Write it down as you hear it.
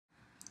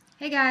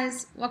Hey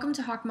guys, welcome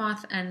to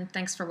Hawkmoth and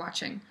thanks for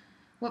watching.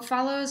 What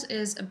follows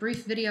is a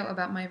brief video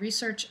about my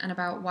research and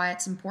about why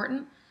it's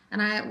important,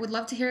 and I would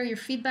love to hear your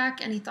feedback,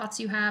 any thoughts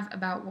you have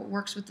about what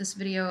works with this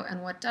video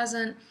and what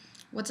doesn't,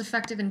 what's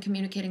effective in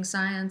communicating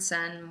science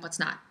and what's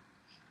not.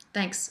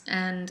 Thanks,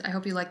 and I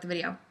hope you like the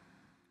video.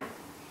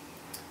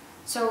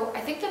 So I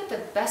think that the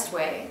best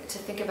way to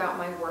think about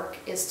my work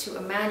is to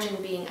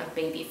imagine being a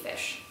baby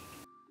fish.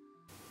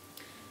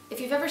 If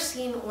you've ever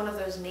seen one of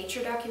those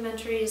nature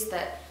documentaries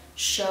that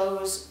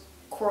shows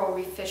coral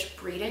reef fish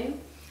breeding,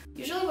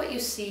 usually what you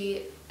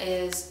see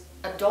is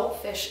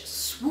adult fish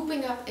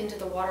swooping up into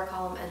the water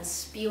column and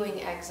spewing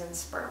eggs and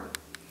sperm.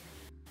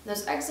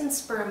 Those eggs and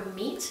sperm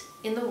meet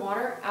in the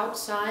water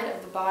outside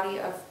of the body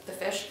of the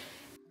fish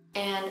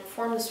and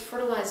form this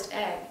fertilized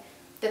egg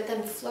that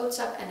then floats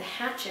up and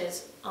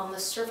hatches on the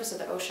surface of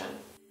the ocean.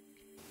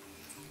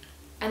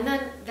 And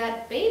then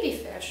that baby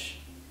fish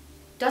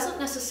doesn't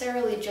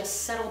necessarily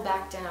just settle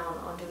back down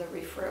onto the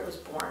reef where it was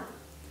born.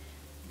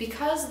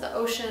 Because the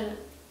ocean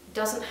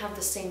doesn't have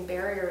the same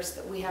barriers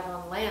that we have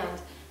on land,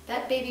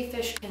 that baby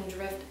fish can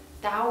drift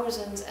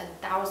thousands and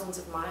thousands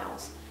of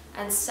miles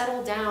and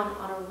settle down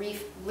on a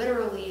reef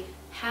literally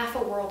half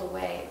a world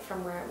away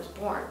from where it was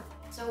born.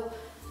 So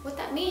what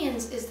that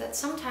means is that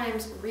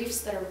sometimes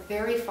reefs that are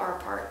very far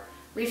apart,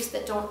 reefs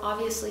that don't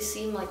obviously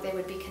seem like they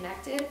would be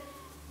connected,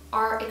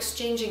 are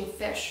exchanging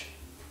fish.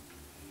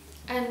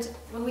 And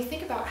when we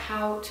think about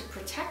how to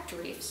protect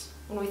reefs,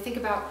 when we think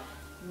about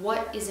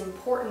what is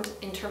important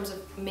in terms of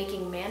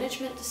making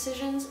management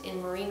decisions in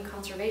marine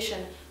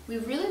conservation, we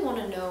really want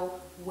to know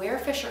where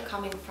fish are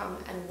coming from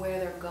and where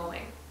they're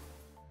going.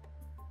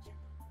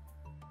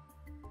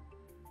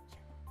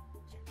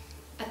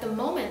 At the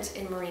moment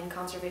in marine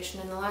conservation,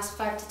 in the last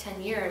 5 to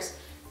 10 years,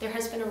 there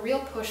has been a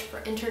real push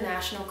for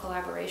international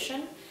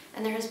collaboration,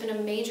 and there has been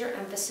a major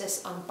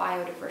emphasis on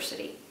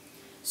biodiversity.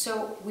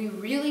 So we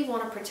really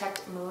want to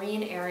protect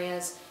marine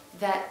areas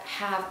that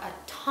have a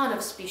ton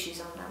of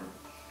species on them.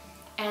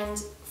 And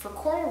for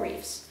coral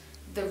reefs,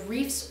 the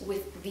reefs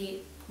with the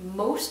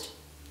most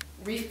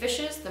reef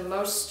fishes, the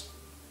most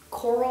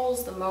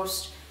corals, the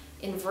most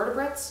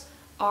invertebrates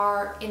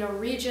are in a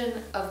region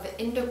of the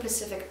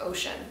Indo-Pacific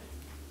Ocean,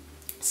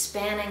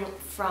 spanning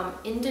from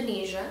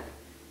Indonesia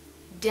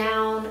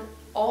down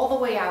all the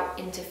way out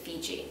into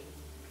Fiji.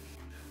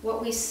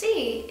 What we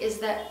see is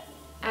that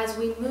as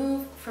we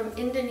move from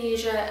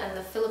Indonesia and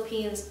the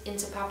Philippines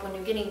into Papua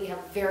New Guinea, we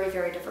have very,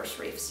 very diverse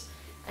reefs.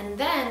 And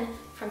then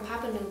from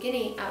Papua New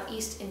Guinea out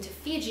east into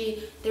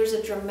Fiji, there's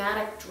a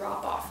dramatic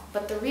drop-off,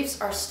 but the reefs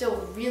are still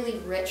really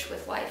rich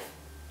with life.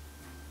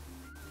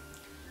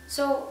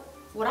 So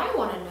what I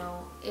want to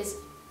know is,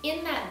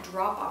 in that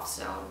drop-off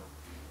zone,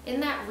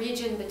 in that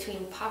region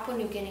between Papua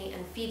New Guinea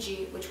and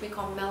Fiji, which we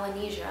call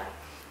Melanesia,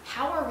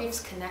 how are reefs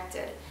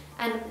connected?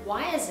 And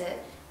why is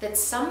it that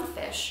some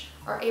fish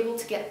are able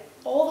to get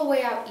all the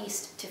way out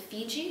east to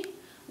Fiji,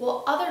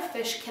 while other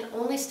fish can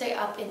only stay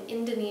up in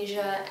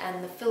Indonesia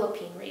and the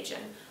Philippine region?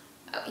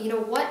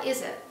 What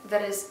is it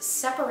that is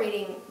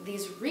separating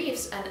these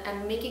reefs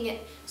and making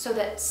it so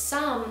that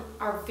some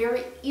are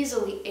very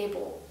easily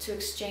able to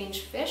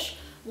exchange fish,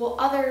 while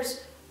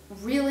others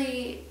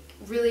really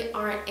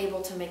aren't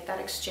able to make that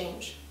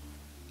exchange?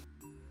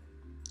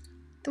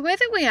 The way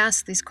that we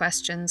ask these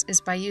questions is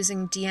by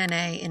using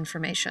DNA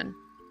information.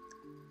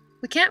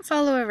 We can't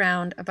follow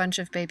around a bunch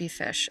of baby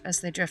fish as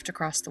they drift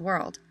across the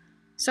world.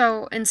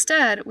 So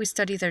instead, we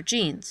study their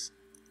genes.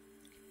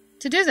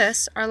 To do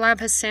this, our lab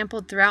has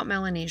sampled throughout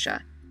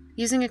Melanesia,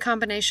 using a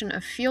combination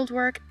of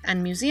fieldwork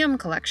and museum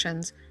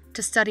collections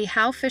to study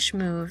how fish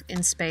move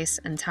in space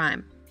and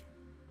time.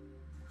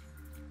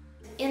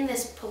 In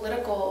this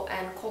political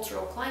and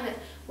cultural climate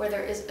where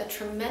there is a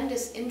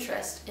tremendous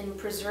interest in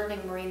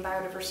preserving marine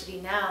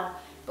biodiversity now,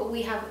 but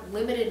we have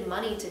limited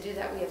money to do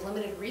that, we have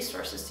limited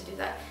resources to do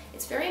that,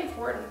 it's very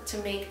important to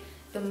make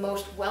the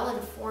most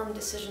well-informed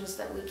decisions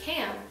that we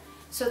can,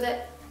 so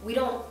that we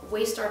don't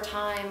waste our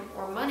time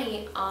or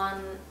money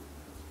on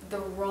the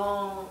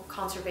wrong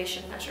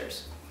conservation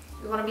measures.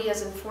 We want to be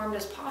as informed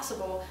as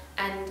possible,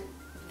 and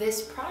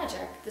this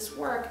project, this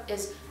work,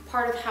 is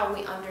part of how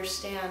we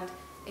understand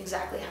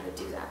exactly how to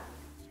do that.